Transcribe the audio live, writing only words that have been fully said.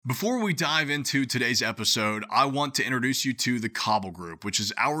Before we dive into today's episode, I want to introduce you to the Cobble Group, which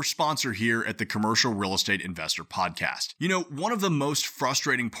is our sponsor here at the Commercial Real Estate Investor Podcast. You know, one of the most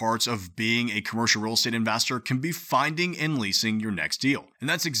frustrating parts of being a commercial real estate investor can be finding and leasing your next deal. And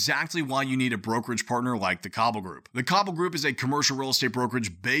that's exactly why you need a brokerage partner like the Cobble Group. The Cobble Group is a commercial real estate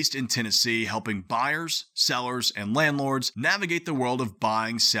brokerage based in Tennessee, helping buyers, sellers, and landlords navigate the world of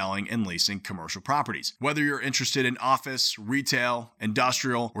buying, selling, and leasing commercial properties. Whether you're interested in office, retail,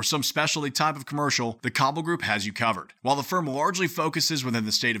 industrial, or some specialty type of commercial, the Cobble Group has you covered. While the firm largely focuses within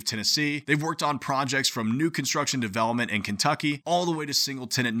the state of Tennessee, they've worked on projects from new construction development in Kentucky all the way to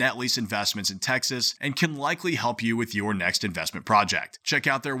single-tenant net lease investments in Texas and can likely help you with your next investment project. Check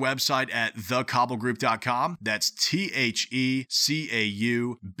out their website at thecobblegroup.com. That's THECAUBLE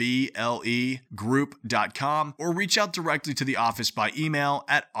group.com, or reach out directly to the office by email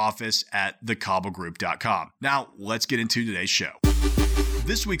at office@thecobblegroup.com. Now, let's get into today's show.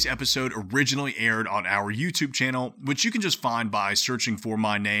 This week's episode originally aired on our YouTube channel, which you can just find by searching for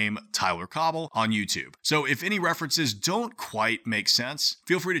my name, Tyler Cobble, on YouTube. So if any references don't quite make sense,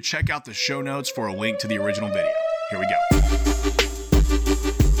 feel free to check out the show notes for a link to the original video. Here we go.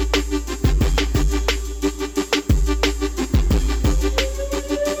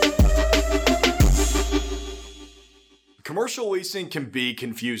 Commercial leasing can be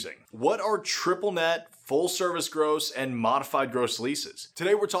confusing. What are triple net, full service gross, and modified gross leases?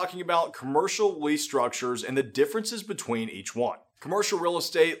 Today we're talking about commercial lease structures and the differences between each one. Commercial real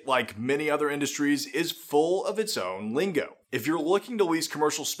estate, like many other industries, is full of its own lingo. If you're looking to lease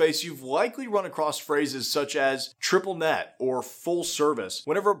commercial space, you've likely run across phrases such as triple net or full service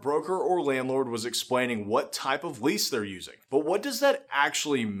whenever a broker or landlord was explaining what type of lease they're using. But what does that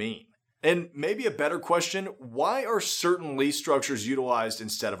actually mean? And maybe a better question, why are certain lease structures utilized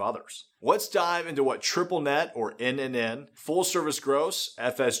instead of others? Let's dive into what triple net or NNN, full service gross,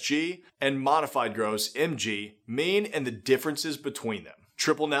 FSG, and modified gross, MG, mean and the differences between them.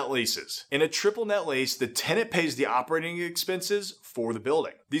 Triple net leases. In a triple net lease, the tenant pays the operating expenses for the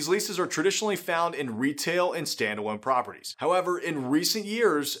building. These leases are traditionally found in retail and standalone properties. However, in recent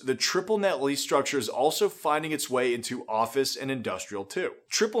years, the triple net lease structure is also finding its way into office and industrial too.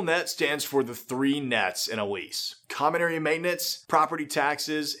 Triple net stands for the three nets in a lease: common area maintenance, property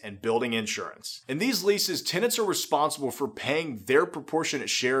taxes, and building insurance. In these leases, tenants are responsible for paying their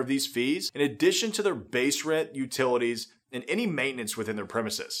proportionate share of these fees in addition to their base rent, utilities, and any maintenance within their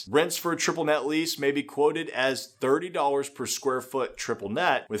premises. Rents for a triple net lease may be quoted as $30 per square foot triple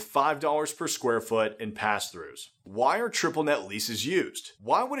net, with $5 per square foot in pass-throughs. Why are triple net leases used?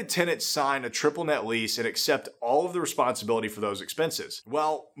 Why would a tenant sign a triple net lease and accept all of the responsibility for those expenses?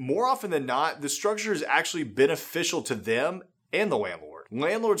 Well, more often than not, the structure is actually beneficial to them and the landlord.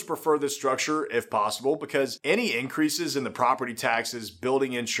 Landlords prefer this structure if possible because any increases in the property taxes,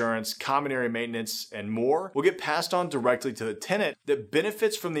 building insurance, common area maintenance, and more will get passed on directly to the tenant that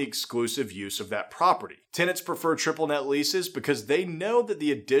benefits from the exclusive use of that property. Tenants prefer triple net leases because they know that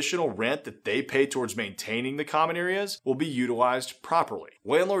the additional rent that they pay towards maintaining the common areas will be utilized properly.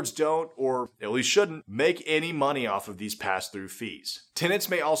 Landlords don't, or at least shouldn't, make any money off of these pass-through fees. Tenants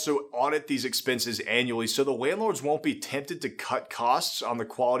may also audit these expenses annually so the landlords won't be tempted to cut costs on the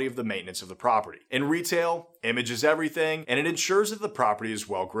quality of the maintenance of the property. In retail, image is everything, and it ensures that the property is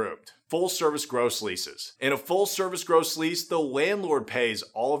well groomed. Full service gross leases. In a full service gross lease, the landlord pays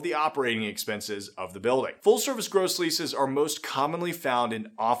all of the operating expenses of the building. Full service gross leases are most commonly found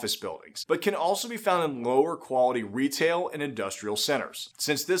in office buildings, but can also be found in lower quality retail and industrial centers.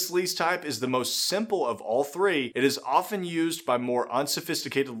 Since this lease type is the most simple of all three, it is often used by more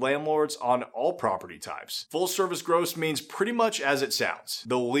unsophisticated landlords on all property types. Full service gross means pretty much as it sounds.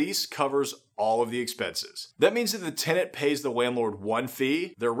 The lease covers all of the expenses. That means that the tenant pays the landlord one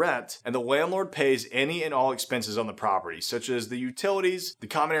fee, their rent, and the landlord pays any and all expenses on the property, such as the utilities, the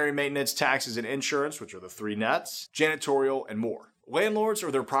common area maintenance, taxes, and insurance, which are the three nets, janitorial, and more. Landlords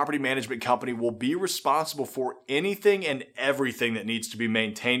or their property management company will be responsible for anything and everything that needs to be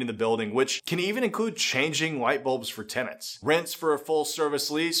maintained in the building, which can even include changing light bulbs for tenants. Rents for a full service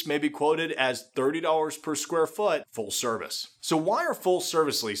lease may be quoted as $30 per square foot full service. So why are full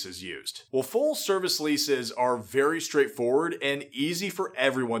service leases used? Well, full service leases are very straightforward and easy for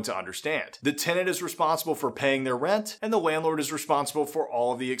everyone to understand. The tenant is responsible for paying their rent, and the landlord is responsible for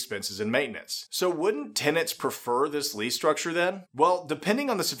all of the expenses and maintenance. So wouldn't tenants prefer this lease structure then? Well,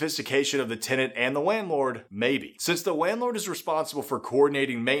 depending on the sophistication of the tenant and the landlord, maybe. Since the landlord is responsible for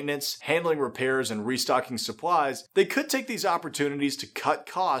coordinating maintenance, handling repairs, and restocking supplies, they could take these opportunities to cut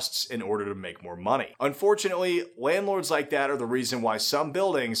costs in order to make more money. Unfortunately, landlords like that are the reason why some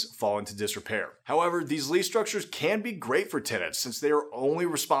buildings fall into disrepair. However, these lease structures can be great for tenants since they are only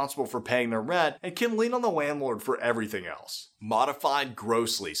responsible for paying their rent and can lean on the landlord for everything else. Modified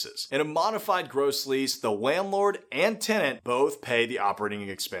gross leases. In a modified gross lease, the landlord and tenant both pay the operating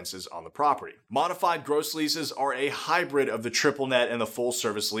expenses on the property. Modified gross leases are a hybrid of the triple net and the full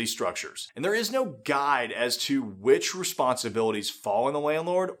service lease structures, and there is no guide as to which responsibilities fall on the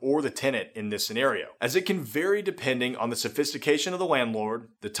landlord or the tenant in this scenario, as it can vary depending on the sophistication of the landlord,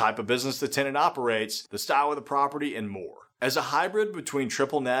 the type of business the tenant operates, the style of the property, and more. As a hybrid between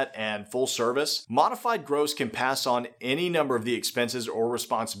triple net and full service, modified gross can pass on any number of the expenses or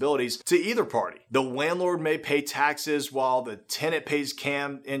responsibilities to either party. The landlord may pay taxes while the tenant pays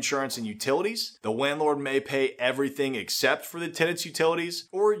CAM, insurance, and utilities. The landlord may pay everything except for the tenant's utilities,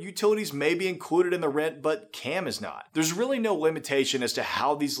 or utilities may be included in the rent but CAM is not. There's really no limitation as to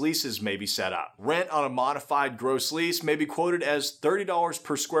how these leases may be set up. Rent on a modified gross lease may be quoted as $30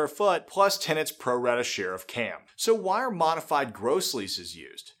 per square foot plus tenant's pro rata share of CAM. So why are modified gross leases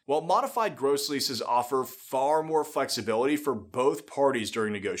used? Well, modified gross leases offer far more flexibility for both parties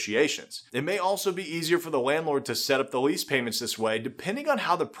during negotiations. It may also be easier for the landlord to set up the lease payments this way depending on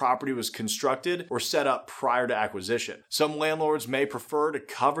how the property was constructed or set up prior to acquisition. Some landlords may prefer to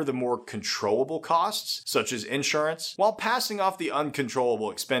cover the more controllable costs, such as insurance, while passing off the uncontrollable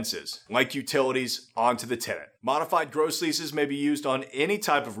expenses, like utilities, onto the tenant. Modified gross leases may be used on any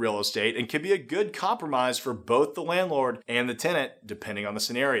type of real estate and can be a good compromise for both the landlord and the tenant, depending on the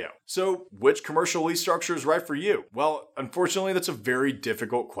scenario. So, which commercial lease structure is right for you? Well, unfortunately, that's a very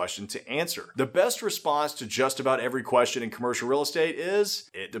difficult question to answer. The best response to just about every question in commercial real estate is,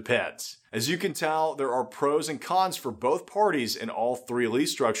 it depends. As you can tell, there are pros and cons for both parties in all three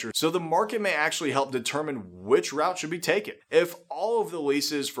lease structures, so the market may actually help determine which route should be taken. If all of the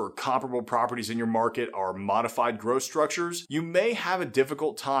leases for comparable properties in your market are modified gross structures, you may have a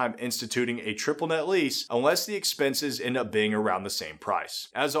difficult time instituting a triple net lease unless the expenses end up being around the same price.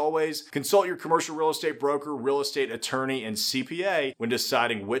 As always, consult your commercial real estate broker, real estate attorney, and CPA when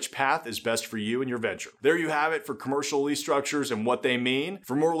deciding which path is best for you and your venture. There you have it for commercial lease structures and what they mean.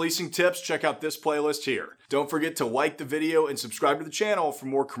 For more leasing tips, check out this playlist here. Don't forget to like the video and subscribe to the channel for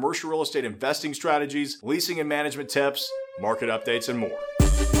more commercial real estate investing strategies, leasing and management tips, market updates, and more.